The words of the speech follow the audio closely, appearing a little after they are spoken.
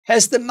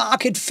Has the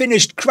market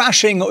finished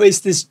crashing, or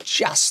is this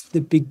just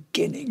the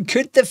beginning?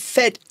 Could the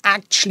Fed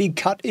actually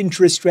cut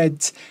interest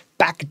rates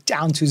back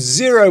down to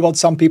zero, what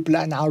some people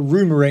are now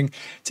rumoring?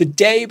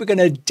 Today, we're going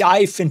to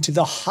dive into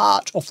the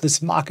heart of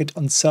this market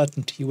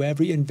uncertainty, where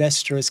every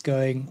investor is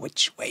going,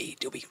 which way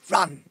do we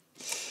run?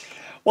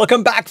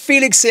 Welcome back,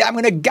 Felix here. I'm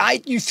going to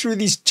guide you through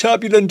these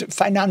turbulent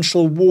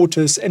financial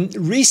waters. And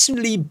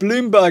recently,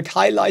 Bloomberg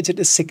highlighted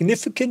a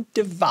significant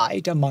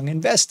divide among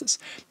investors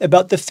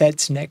about the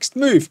Fed's next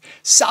move.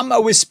 Some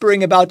are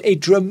whispering about a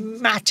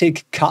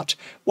dramatic cut,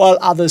 while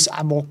others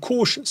are more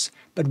cautious.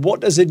 But what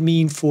does it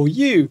mean for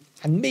you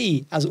and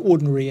me as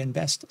ordinary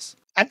investors?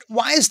 And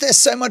why is there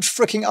so much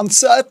freaking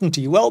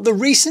uncertainty? Well, the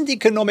recent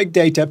economic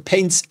data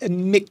paints a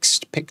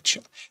mixed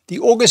picture. The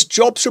August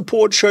jobs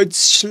report showed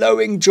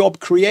slowing job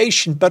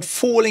creation but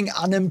falling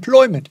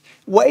unemployment.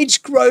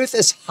 Wage growth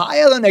is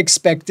higher than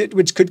expected,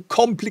 which could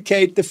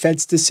complicate the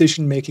Fed's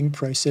decision-making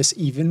process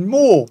even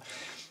more.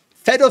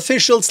 Fed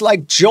officials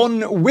like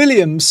John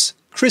Williams,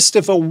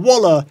 Christopher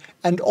Waller,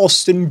 and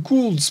Austin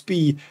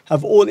Goolsbee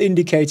have all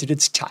indicated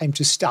it's time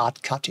to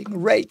start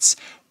cutting rates.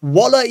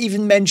 Waller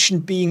even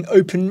mentioned being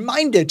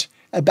open-minded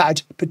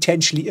about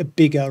potentially a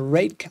bigger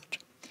rate cut.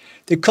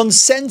 The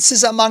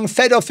consensus among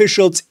Fed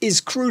officials is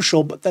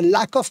crucial, but the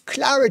lack of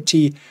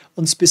clarity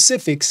on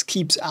specifics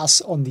keeps us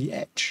on the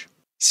edge.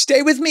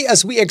 Stay with me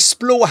as we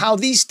explore how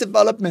these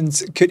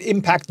developments could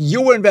impact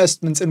your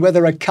investments and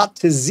whether a cut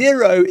to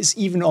zero is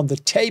even on the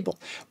table.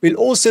 We'll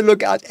also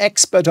look at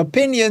expert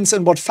opinions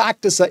and what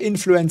factors are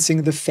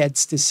influencing the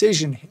Fed's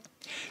decision here.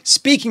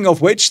 Speaking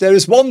of which, there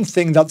is one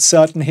thing that's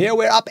certain here.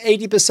 We're up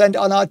 80%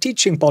 on our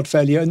teaching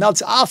portfolio, and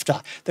that's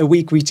after the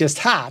week we just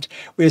had.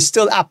 We're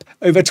still up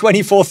over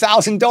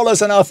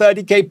 $24,000 on our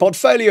 30K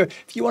portfolio.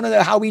 If you want to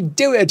know how we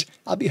do it,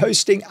 I'll be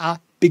hosting our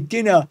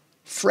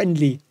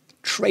beginner-friendly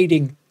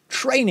trading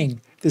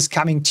training this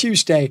coming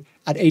Tuesday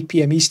at 8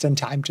 p.m. Eastern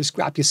Time. Just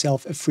grab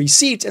yourself a free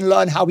seat and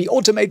learn how we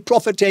automate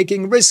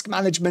profit-taking, risk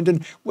management,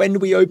 and when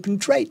we open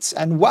trades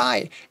and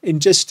why in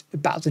just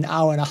about an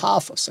hour and a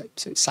half or so.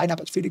 So sign up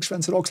at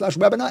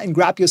felixprehn.org/webinar and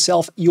grab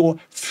yourself your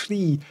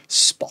free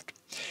spot.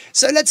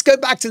 So let's go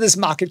back to this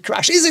market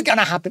crash. Is it going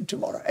to happen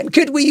tomorrow? And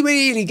could we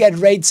really get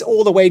rates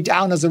all the way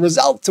down as a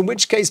result? In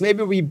which case,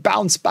 maybe we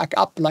bounce back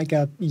up like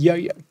a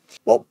yo-yo.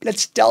 Well,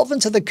 let's delve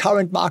into the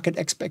current market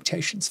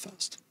expectations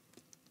first.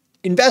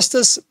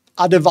 Investors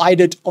are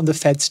divided on the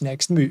Fed's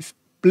next move,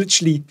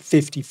 literally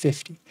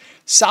 50-50.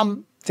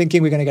 Some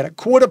thinking we're going to get a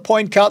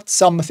quarter-point cut,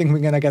 some thinking we're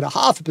going to get a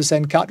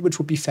 0.5% cut, which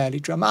would be fairly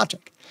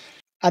dramatic.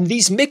 And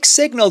these mixed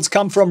signals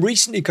come from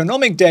recent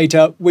economic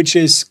data, which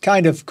is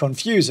kind of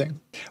confusing.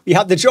 We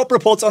had the job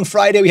reports on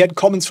Friday, we had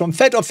comments from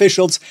Fed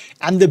officials,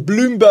 and the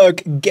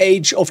Bloomberg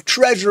gauge of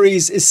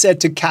treasuries is said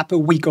to cap a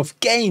week of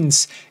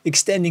gains,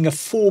 extending a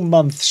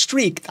 4-month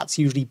streak. That's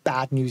usually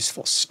bad news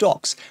for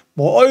stocks.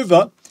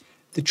 Moreover,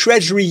 the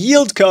Treasury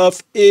yield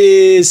curve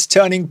is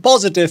turning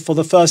positive for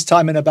the first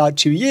time in about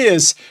 2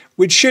 years,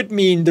 which should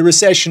mean the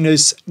recession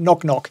is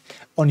knock-knock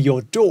on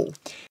your door.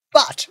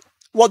 But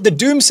what the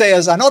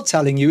doomsayers are not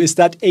telling you is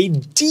that a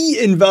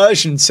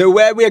de-inversion, so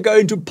where we're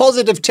going to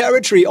positive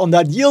territory on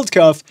that yield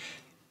curve,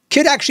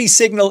 could actually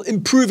signal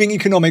improving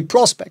economic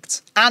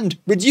prospects and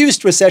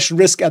reduced recession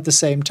risk at the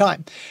same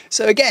time.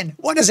 So again,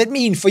 what does it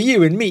mean for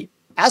you and me?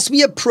 As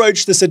we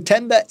approach the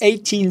September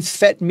 18th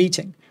Fed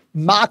meeting,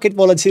 market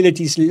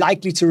volatility is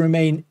likely to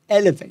remain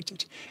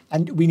elevated,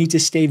 and we need to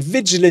stay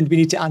vigilant. We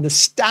need to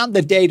understand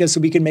the data so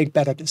we can make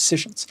better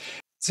decisions.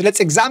 So let's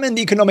examine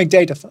the economic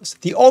data first.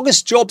 The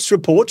August jobs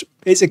report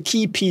is a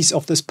key piece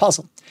of this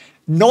puzzle.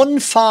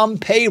 Non-farm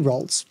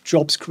payrolls,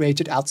 jobs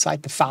created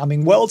outside the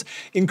farming world,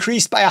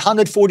 increased by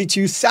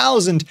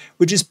 142,000,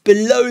 which is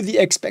below the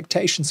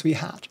expectations we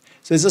had.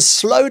 So there's a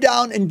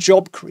slowdown in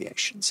job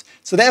creations.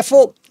 So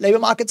therefore, labor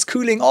market's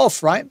cooling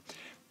off, right?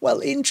 Well,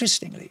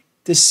 interestingly,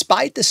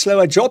 despite the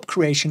slower job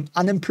creation,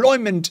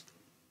 unemployment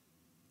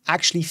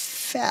actually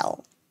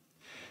fell.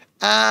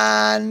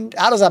 And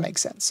how does that make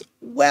sense?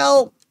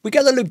 Well, we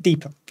got to look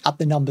deeper at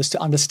the numbers to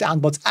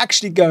understand what's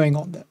actually going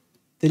on there.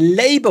 The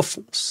labor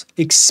force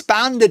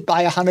expanded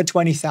by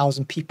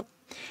 120,000 people,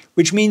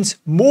 which means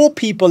more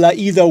people are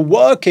either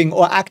working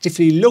or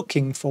actively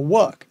looking for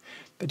work.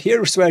 But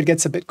here's where it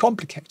gets a bit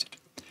complicated.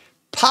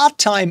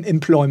 Part-time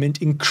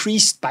employment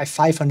increased by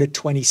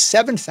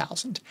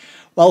 527,000,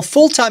 while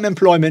full-time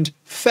employment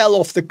fell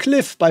off the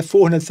cliff by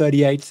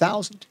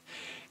 438,000.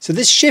 So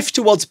this shift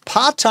towards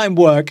part-time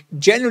work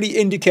generally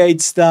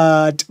indicates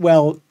that,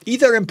 well,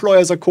 either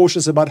employers are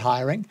cautious about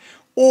hiring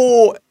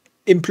or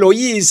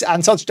employees are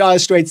in such dire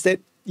straits that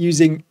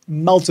using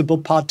multiple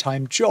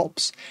part-time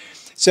jobs.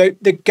 So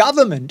the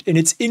government, in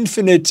its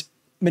infinite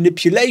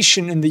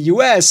manipulation in the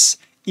US,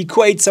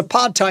 equates a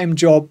part-time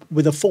job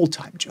with a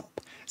full-time job.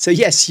 So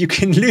yes, you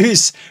can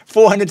lose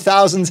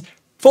 400,000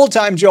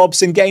 full-time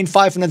jobs and gain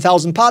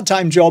 500,000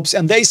 part-time jobs,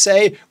 and they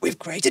say, we've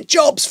created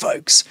jobs,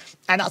 folks.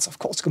 And that's, of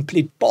course,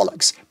 complete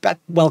bollocks, but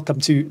welcome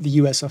to the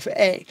US of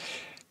A.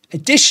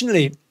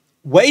 Additionally,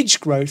 wage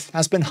growth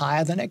has been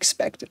higher than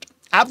expected.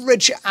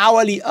 Average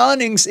hourly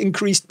earnings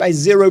increased by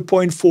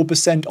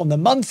 0.4% on the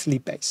monthly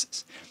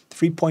basis,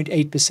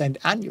 3.8%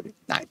 annually.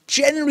 Now,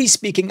 generally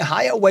speaking,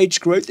 higher wage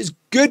growth is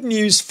good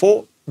news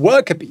for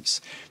worker bees.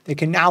 They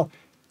can now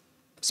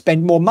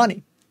spend more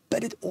money,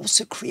 but it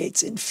also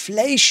creates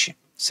inflation.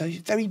 So it's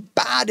very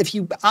bad if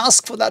you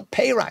ask for that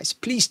pay rise.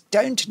 Please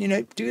don't,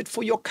 do it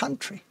for your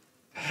country.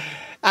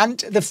 And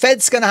the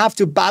Fed's going to have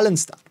to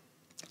balance that.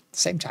 At the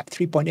same time,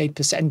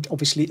 3.8%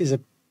 obviously is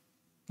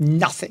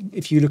nothing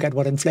if you look at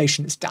what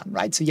inflation has done,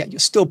 right? So yeah, you're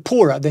still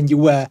poorer than you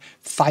were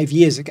 5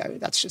 years ago.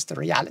 That's just the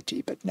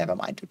reality, but never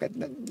mind.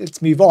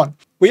 Let's move on.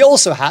 We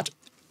also had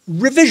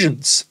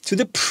revisions to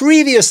the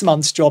previous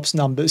month's jobs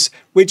numbers,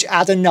 which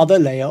add another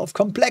layer of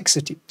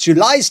complexity.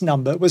 July's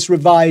number was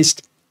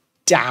revised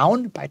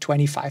down by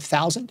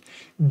 25,000.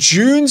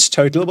 June's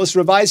total was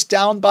revised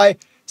down by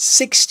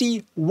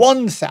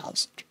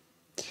 61,000.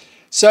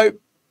 So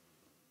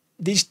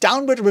these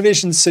downward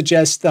revisions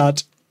suggest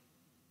that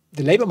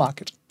the labor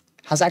market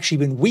has actually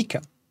been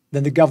weaker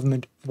than the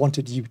government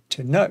wanted you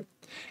to know.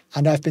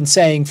 And I've been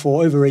saying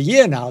for over a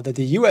year now that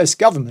the US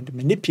government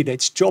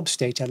manipulates jobs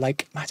data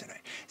like, I don't know,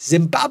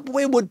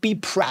 Zimbabwe would be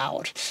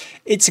proud.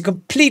 It's a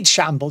complete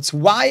shambles.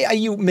 Why are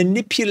you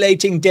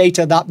manipulating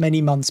data that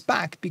many months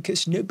back?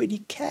 Because nobody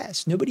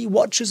cares. Nobody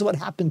watches what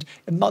happened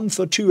a month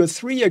or 2 or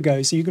 3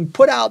 ago. So you can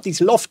put out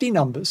these lofty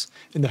numbers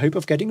in the hope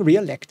of getting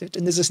re-elected.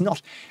 And this is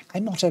not,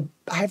 I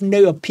have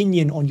no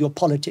opinion on your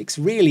politics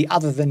really,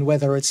 other than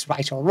whether it's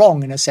right or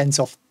wrong in a sense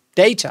of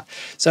data.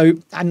 So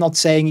I'm not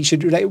saying you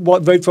should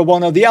vote for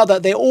one or the other.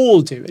 They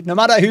all do it. No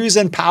matter who's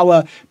in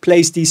power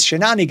plays these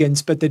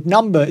shenanigans, but the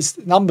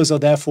numbers are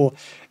therefore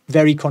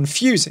very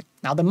confusing.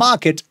 Now, the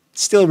market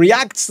still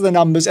reacts to the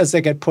numbers as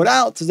they get put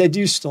out, so they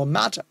do still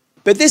matter.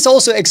 But this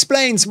also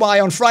explains why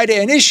on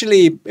Friday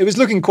initially it was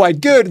looking quite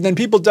good, and then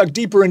people dug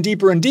deeper and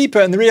deeper and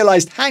deeper and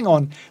realized, hang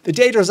on, the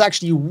data is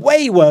actually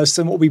way worse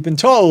than what we've been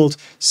told.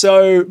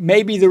 So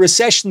maybe the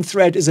recession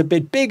threat is a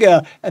bit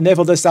bigger, and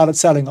therefore they started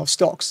selling off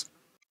stocks.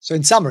 So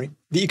in summary,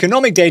 the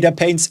economic data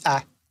paints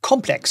a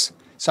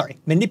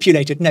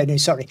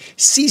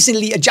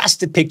seasonally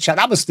adjusted picture.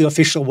 That was the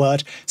official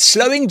word.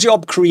 Slowing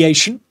job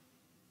creation.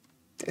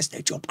 There's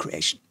no job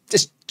creation.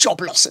 There's job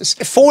losses.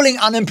 Falling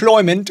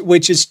unemployment,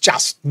 which is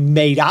just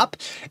made up.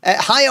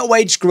 Higher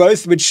wage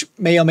growth, which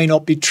may or may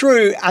not be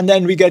true. And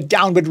then we get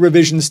downward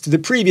revisions to the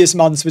previous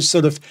months, which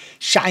sort of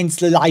shines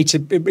the light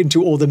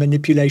into all the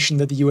manipulation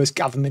that the US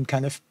government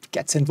kind of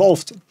gets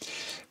involved in.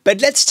 But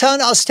let's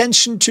turn our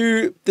attention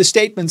to the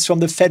statements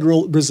from the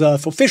Federal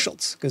Reserve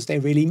officials, because they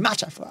really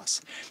matter for us.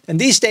 And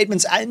these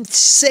statements are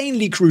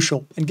insanely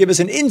crucial and give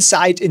us an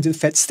insight into the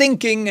Fed's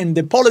thinking and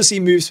the policy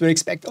moves we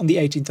expect on the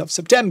 18th of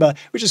September,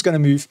 which is going to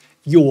move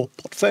your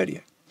portfolio.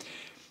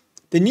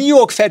 The New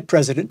York Fed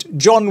President,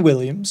 John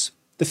Williams,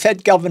 the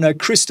Fed Governor,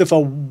 Christopher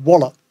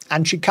Waller,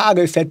 and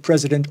Chicago Fed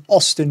President,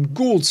 Austin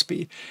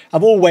Goolsbee,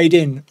 have all weighed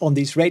in on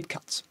these rate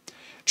cuts.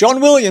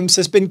 John Williams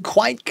has been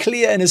quite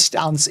clear in his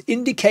stance,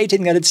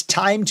 indicating that it's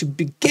time to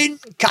begin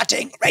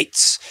cutting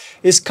rates.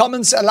 His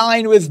comments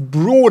align with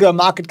broader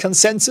market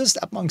consensus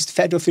amongst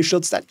Fed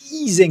officials that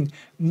easing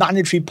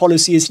monetary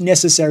policy is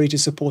necessary to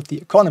support the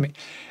economy.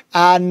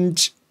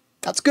 And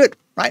that's good,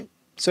 right?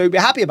 So we're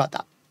happy about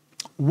that.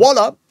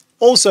 Waller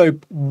also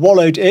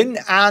wallowed in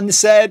and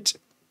said,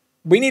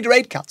 we need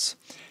rate cuts.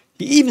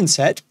 He even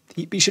said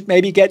we should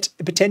maybe get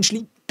a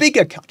potentially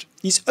bigger cut.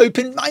 He's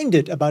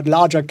open-minded about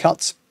larger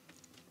cuts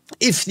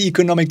if the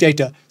economic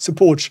data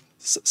supports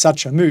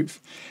such a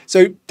move.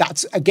 So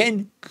that's,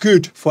 again,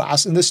 good for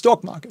us in the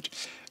stock market.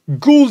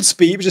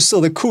 Goolsbee, which is still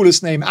the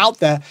coolest name out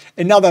there,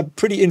 another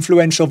pretty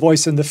influential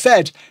voice in the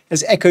Fed,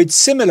 has echoed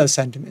similar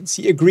sentiments.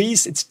 He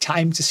agrees it's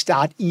time to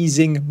start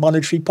easing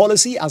monetary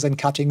policy, as in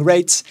cutting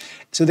rates.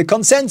 So the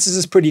consensus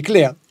is pretty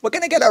clear. We're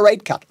going to get a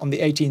rate cut on the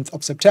 18th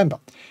of September.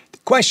 The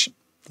question,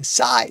 the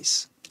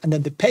size, and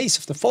then the pace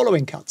of the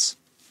following cuts.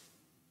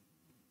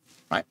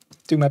 Right?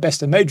 Do my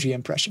best emoji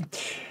impression.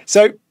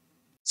 So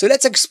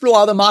let's explore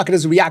how the market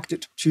has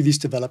reacted to these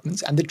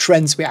developments and the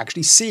trends we're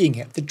actually seeing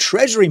here. The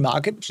Treasury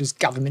market, which is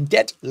government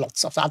debt,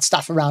 lots of that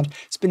stuff around,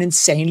 it's been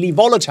insanely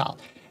volatile.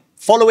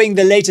 Following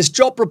the latest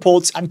job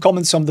reports and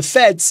comments from the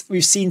Feds,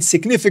 we've seen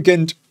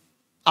significant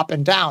up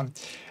and down.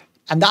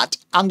 And that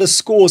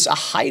underscores a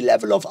high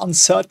level of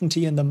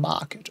uncertainty in the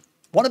market.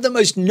 One of the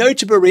most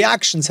notable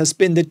reactions has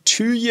been the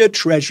 2-year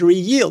Treasury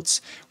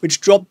yields,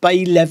 which dropped by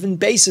 11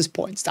 basis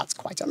points. That's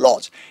quite a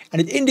lot. And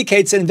it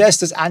indicates that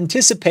investors are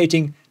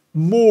anticipating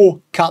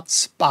more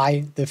cuts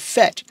by the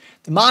Fed.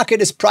 The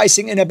market is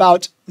pricing in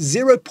about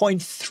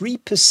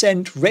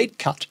 0.3% rate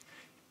cut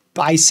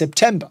by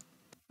September,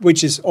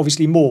 which is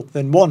obviously more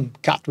than one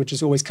cut,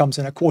 which always comes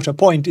in a quarter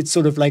point. It's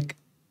sort of like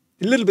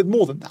a little bit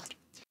more than that.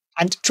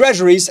 And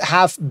Treasuries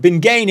have been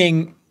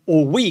gaining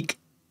all week,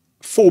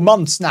 4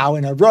 months now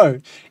in a row.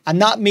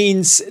 And that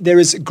means there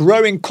is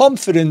growing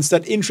confidence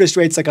that interest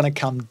rates are going to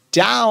come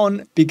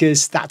down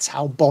because that's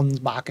how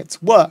bond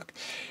markets work.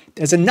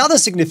 There's another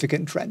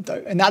significant trend,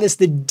 though, and that is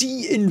the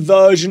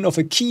de-inversion of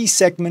a key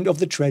segment of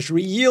the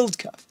Treasury yield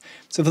curve.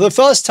 So for the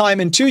first time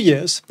in 2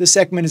 years, the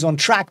segment is on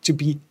track to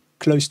be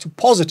close to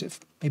positive.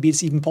 Maybe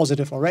it's even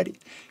positive already.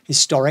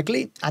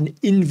 Historically, an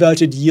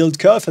inverted yield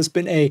curve has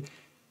been a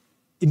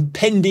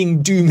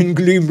impending doom and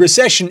gloom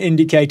recession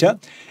indicator.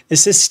 A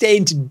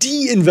sustained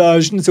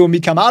de-inversion, so when we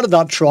come out of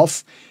that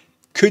trough,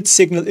 could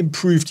signal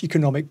improved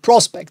economic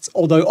prospects.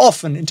 Although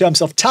often, in terms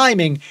of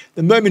timing,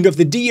 the moment of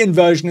the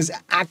de-inversion is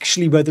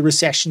actually where the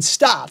recession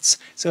starts.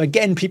 So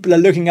again, people are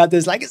looking at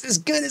this like, is this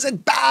good? Is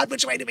it bad?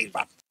 Which way do we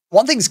run?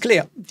 One thing's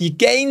clear, the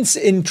gains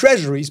in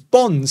treasuries,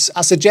 bonds,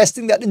 are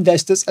suggesting that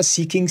investors are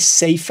seeking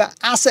safer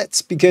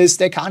assets because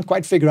they can't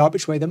quite figure out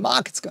which way the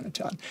market's going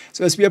to turn.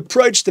 So as we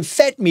approach the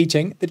Fed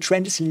meeting, the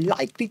trend is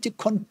likely to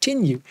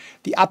continue.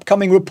 The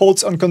upcoming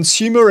reports on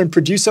consumer and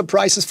producer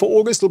prices for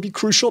August will be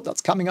crucial.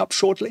 That's coming up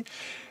shortly.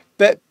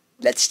 But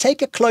let's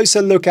take a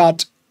closer look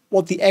at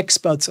what the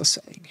experts are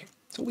saying here.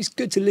 It's always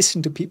good to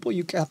listen to people.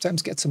 You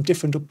sometimes get some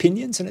different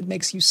opinions and it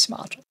makes you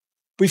smarter.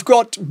 We've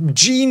got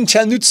Gene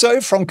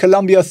Telnuzzo from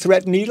Columbia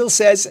Threadneedle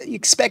says he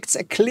expects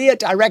a clear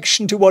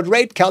direction toward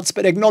rate cuts,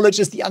 but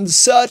acknowledges the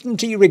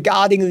uncertainty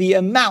regarding the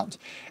amount.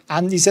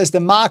 And he says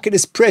the market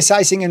is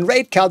pricing in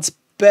rate cuts,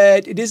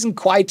 but it isn't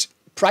quite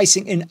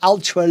pricing in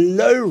ultra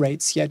low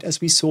rates yet,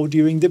 as we saw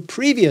during the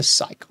previous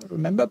cycle.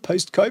 Remember,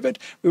 post-COVID,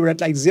 we were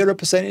at like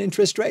 0%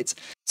 interest rates.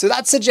 So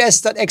that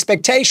suggests that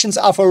expectations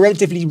are for a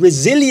relatively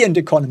resilient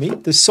economy,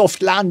 the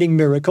soft landing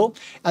miracle,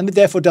 and it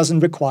therefore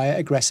doesn't require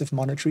aggressive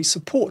monetary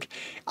support.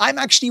 I'm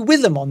actually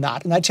with them on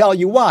that, and I tell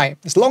you why.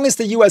 As long as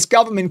the US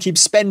government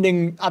keeps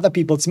spending other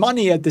people's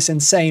money at this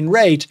insane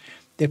rate,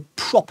 they're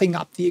propping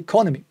up the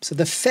economy. So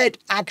the Fed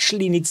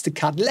actually needs to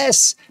cut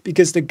less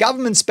because the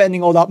government's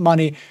spending all that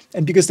money.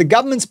 And because the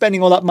government's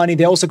spending all that money,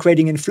 they're also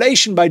creating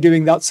inflation by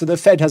doing that. So the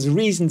Fed has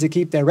reason to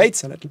keep their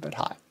rates a little bit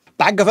higher.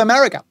 Bank of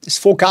America is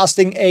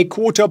forecasting a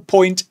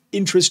quarter-point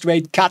interest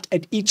rate cut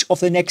at each of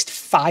the next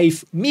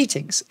 5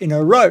 meetings in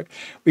a row.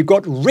 We've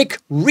got Rick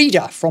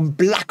Reeder from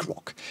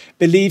BlackRock,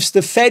 believes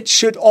the Fed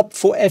should opt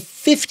for a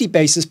 50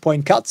 basis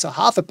point cut, so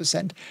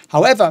 0.5%.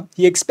 However,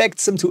 he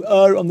expects them to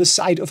err on the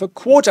side of a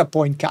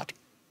quarter-point cut.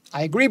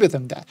 I agree with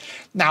him there.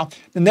 Now,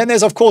 and then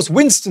there's, of course,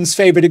 Winston's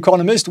favorite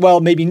economist. Well,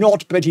 maybe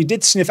not, but he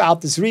did sniff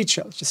out this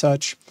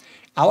research.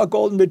 Our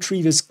golden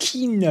retriever's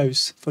keen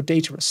nose for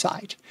data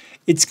aside,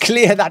 it's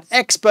clear that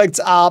experts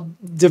are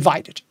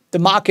divided. The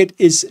market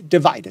is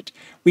divided.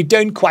 We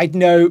don't quite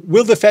know,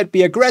 will the Fed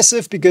be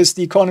aggressive because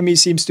the economy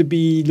seems to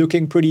be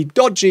looking pretty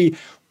dodgy,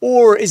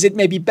 or is it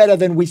maybe better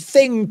than we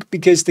think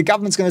because the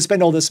government's going to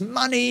spend all this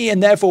money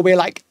and therefore we're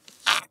like,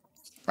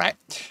 right?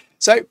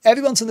 So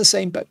everyone's in the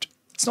same boat.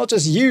 It's not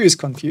just you who's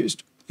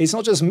confused. It's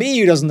not just me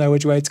who doesn't know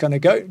which way it's going to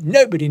go.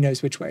 Nobody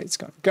knows which way it's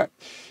going to go.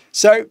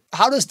 So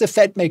how does the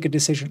Fed make a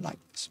decision like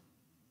this?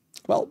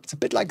 Well, it's a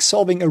bit like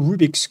solving a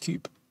Rubik's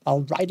Cube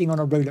while riding on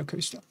a roller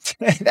coaster.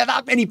 There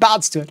aren't many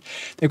parts to it.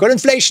 They've got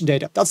inflation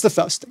data. That's the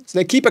first thing. So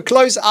they keep a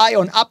close eye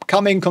on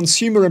upcoming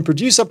consumer and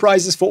producer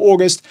prices for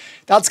August.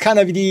 That's kind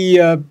of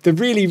the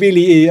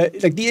really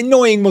like the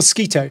annoying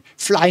mosquito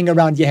flying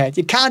around your head.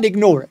 You can't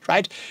ignore it,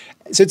 right?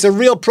 So it's a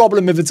real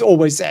problem if it's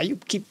always there. You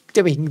keep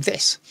doing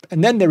this.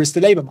 And then there is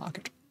the labor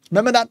market.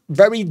 Remember that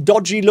very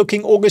dodgy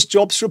looking August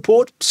jobs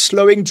report?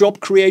 Slowing job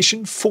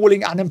creation,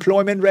 falling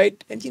unemployment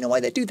rate. And you know why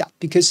they do that?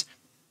 Because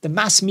the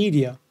mass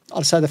media,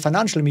 outside the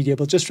financial media,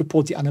 will just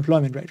report the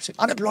unemployment rate. So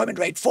unemployment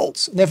rate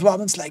falls. And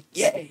everyone's like,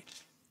 yay.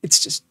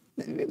 It's just,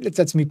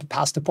 let's move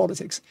past the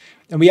politics.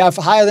 And we have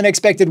higher than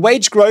expected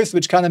wage growth,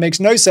 which kind of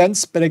makes no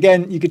sense. But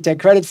again, you could take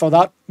credit for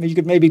that. You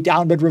could maybe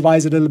downward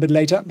revise it a little bit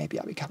later. Maybe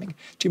I'm becoming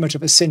too much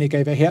of a cynic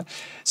over here.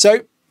 So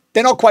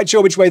they're not quite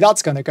sure which way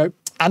that's going to go.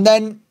 And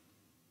then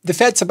the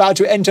Fed's about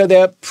to enter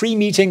their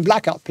pre-meeting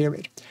blackout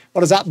period.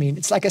 What does that mean?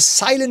 It's like a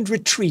silent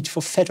retreat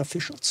for Fed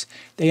officials.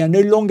 They are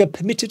no longer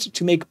permitted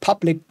to make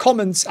public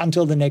comments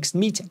until the next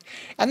meeting.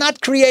 And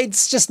that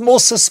creates just more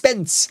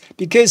suspense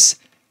because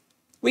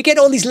we get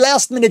all these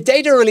last-minute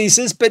data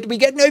releases, but we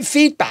get no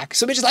feedback.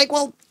 So we're just like,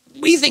 well,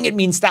 we think it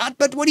means that,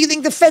 but what do you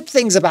think the Fed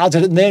thinks about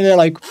it? And then they're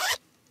like,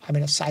 I'm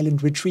in a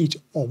silent retreat.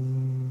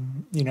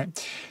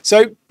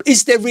 So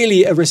is there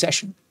really a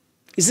recession?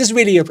 Is this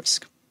really a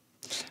risk?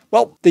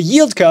 Well, the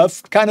yield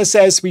curve kind of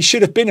says we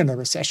should have been in a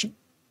recession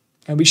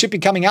and we should be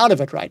coming out of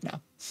it right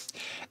now.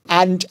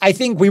 And I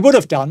think we would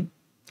have done.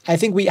 I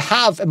think we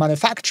have a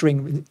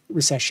manufacturing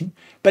recession,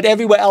 but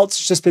everywhere else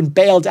has just been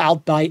bailed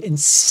out by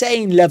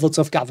insane levels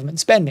of government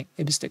spending.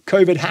 It was the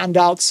COVID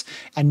handouts,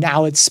 and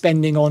now it's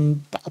spending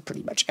on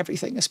pretty much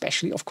everything,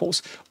 especially, of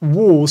course,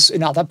 wars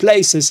in other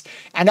places.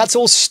 And that's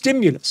all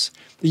stimulus.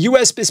 The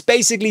US is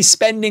basically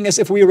spending as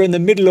if we were in the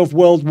middle of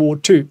World War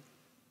II.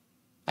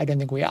 I don't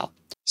think we are.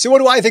 So what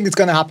do I think is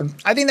going to happen?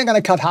 I think they're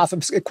going to cut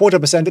a quarter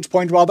percentage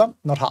point rather,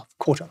 not half,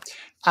 quarter.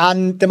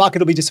 And the market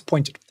will be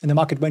disappointed and the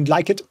market won't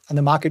like it and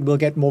the market will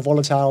get more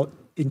volatile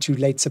into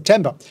late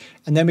September.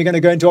 And then we're going to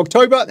go into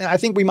October and I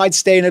think we might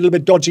stay in a little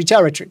bit dodgy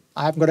territory.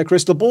 I haven't got a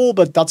crystal ball,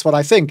 but that's what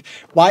I think.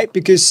 Why?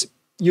 Because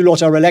you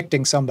lot are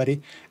electing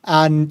somebody.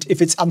 And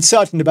if it's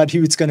uncertain about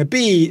who it's going to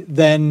be,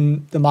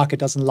 then the market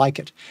doesn't like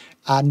it.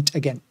 And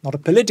again, not a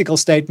political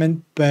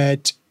statement,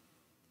 but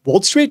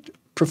Wall Street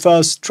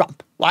prefers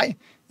Trump. Why?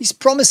 He's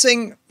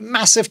promising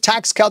massive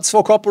tax cuts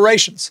for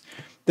corporations.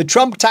 The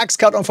Trump tax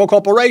cut for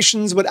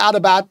corporations would add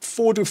about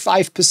 4 to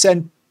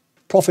 5%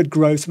 profit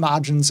growth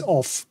margins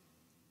of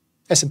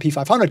S&P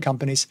 500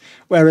 companies,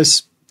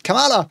 whereas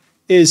Kamala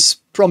is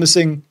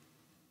promising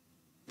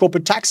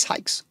corporate tax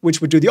hikes,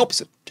 which would do the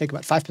opposite, take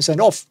about 5%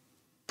 off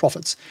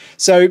profits.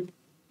 So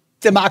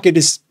the market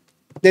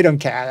they don't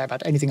care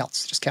about anything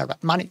else, just care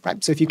about money,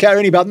 right? So if you care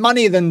only about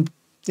money, then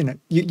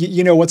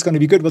you know what's going to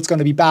be good, what's going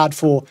to be bad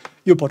for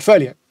your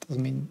portfolio.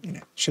 Doesn't mean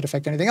it should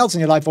affect anything else in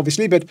your life,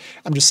 obviously, but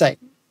I'm just saying,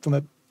 from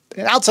an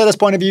outsider's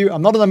point of view,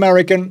 I'm not an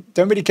American,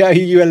 don't really care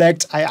who you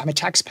elect. I'm a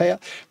taxpayer,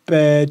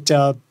 but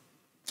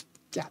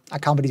yeah, I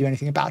can't really do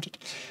anything about it.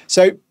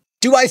 So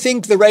do I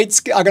think the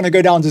rates are going to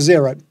go down to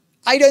zero?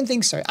 I don't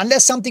think so,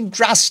 unless something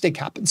drastic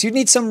happens. You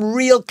need some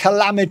real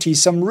calamity,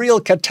 some real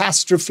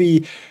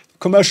catastrophe,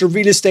 commercial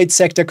real estate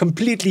sector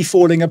completely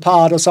falling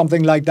apart or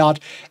something like that.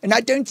 And I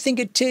don't think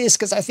it is,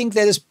 because I think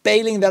they're just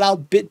bailing that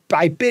out bit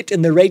by bit,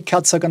 and the rate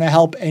cuts are going to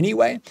help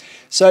anyway.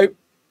 So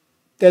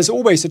there's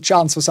always a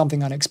chance for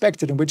something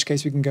unexpected, in which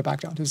case we can go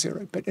back down to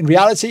zero. But in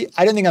reality,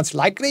 I don't think that's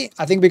likely.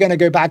 I think we're going to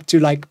go back to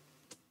like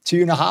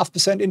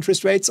 2.5%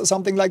 interest rates or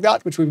something like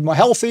that, which will be more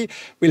healthy.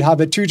 We'll have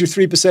a 2 to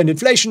 3%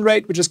 inflation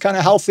rate, which is kind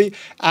of healthy.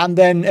 And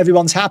then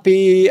everyone's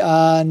happy,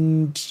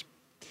 and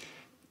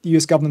the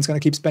US government's going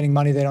to keep spending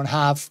money they don't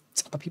have.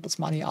 It's other people's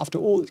money after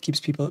all. It keeps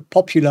people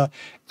popular,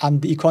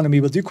 and the economy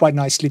will do quite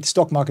nicely. The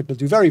stock market will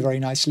do very, very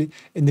nicely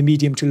in the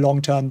medium to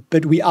long term.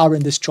 But we are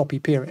in this choppy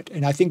period.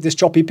 And I think this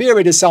choppy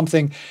period is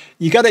something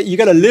you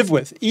gotta live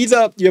with.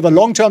 Either you have a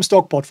long-term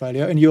stock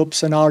portfolio and your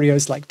scenario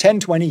is like 10,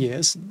 20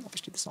 years.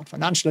 Obviously, that's not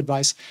financial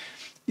advice.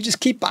 You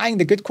just keep buying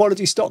the good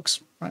quality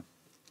stocks, right?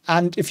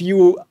 And if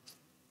you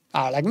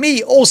like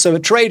me, also a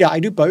trader, I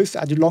do both.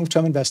 I do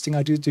long-term investing.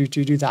 I do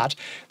that.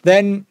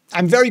 Then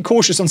I'm very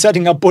cautious on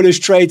setting up bullish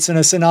trades in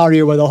a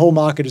scenario where the whole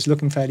market is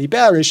looking fairly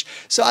bearish.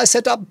 So I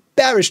set up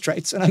bearish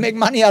trades, and I make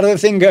money out of the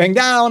thing going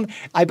down.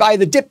 I buy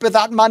the dip with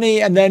that money,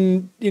 and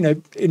then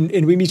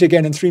we meet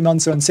again in 3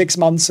 months or in 6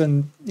 months,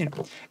 and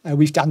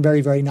we've done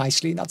very, very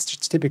nicely. And that's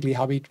just typically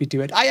how we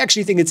do it. I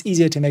actually think it's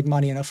easier to make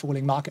money in a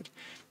falling market.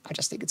 I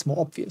just think it's more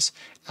obvious,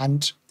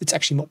 and it's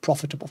actually more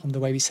profitable from the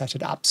way we set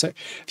it up. So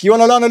if you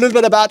want to learn a little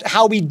bit about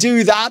how we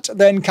do that,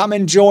 then come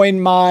and join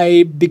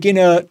my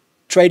beginner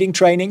trading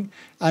training.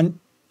 And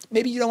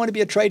maybe you don't want to be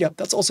a trader.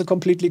 That's also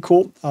completely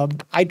cool.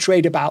 I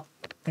trade about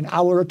an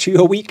hour or 2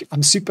 a week.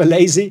 I'm super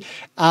lazy,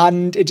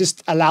 and it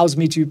just allows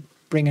me to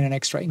bring in an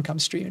extra income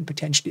stream, and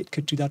potentially it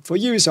could do that for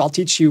you. So I'll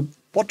teach you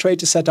what trade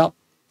to set up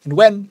and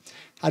when.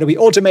 How do we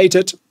automate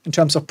it in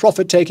terms of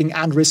profit taking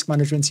and risk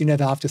management, so you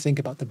never have to think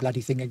about the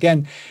bloody thing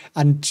again,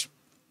 and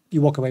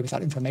you walk away with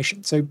that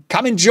information. So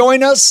come and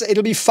join us.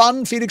 It'll be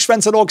fun.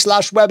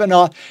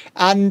 felixprehn.org/webinar.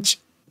 And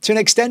to an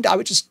extent, I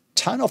would just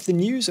turn off the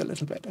news a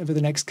little bit over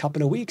the next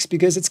couple of weeks,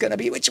 because it's going to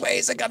be, which way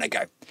is it going to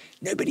go?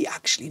 Nobody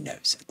actually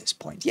knows at this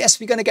point. Yes,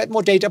 we're going to get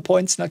more data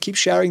points, and I'll keep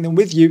sharing them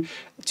with you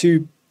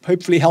to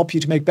hopefully help you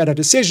to make better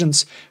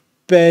decisions.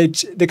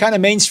 But the kind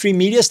of mainstream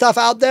media stuff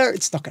out there,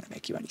 it's not going to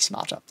make you any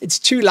smarter. It's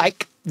too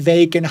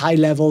vague and high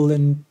level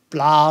and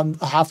blah.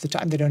 Half the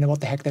time they don't know what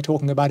the heck they're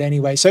talking about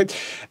anyway. So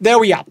there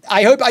we are.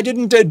 I hope I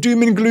didn't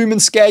doom and gloom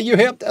and scare you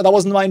here. That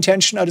wasn't my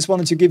intention. I just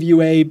wanted to give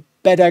you a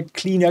better,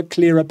 cleaner,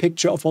 clearer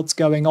picture of what's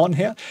going on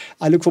here.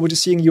 I look forward to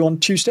seeing you on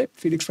Tuesday,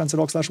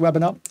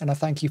 felixprehn.org/webinar, and I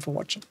thank you for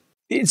watching.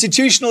 The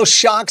institutional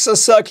sharks are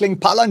circling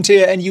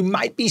Palantir, and you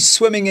might be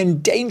swimming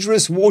in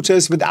dangerous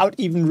waters without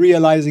even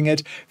realizing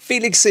it.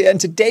 Felix here, and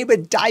today we're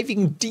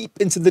diving deep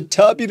into the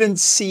turbulent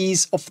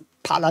seas of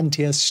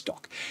Palantir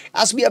stock.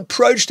 As we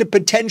approach the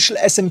potential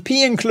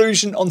S&P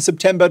inclusion on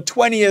September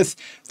 20th,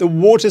 the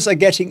waters are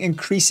getting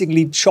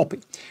increasingly choppy.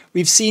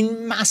 We've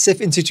seen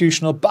massive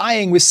institutional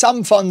buying, with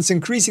some funds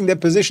increasing their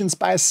positions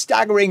by a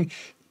staggering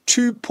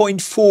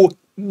 2.4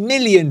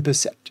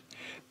 million%.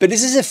 But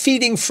is this a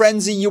feeding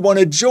frenzy you want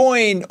to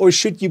join, or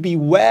should you be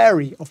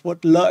wary of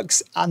what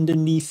lurks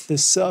underneath the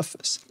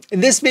surface?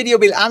 In this video,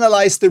 we'll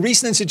analyze the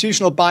recent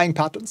institutional buying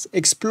patterns,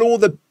 explore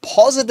the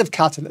positive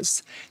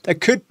catalysts that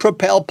could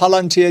propel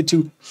Palantir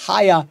to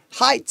higher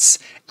heights,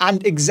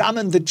 and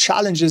examine the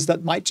challenges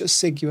that might just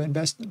sink your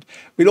investment.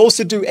 We'll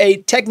also do a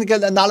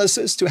technical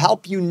analysis to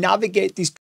help you navigate these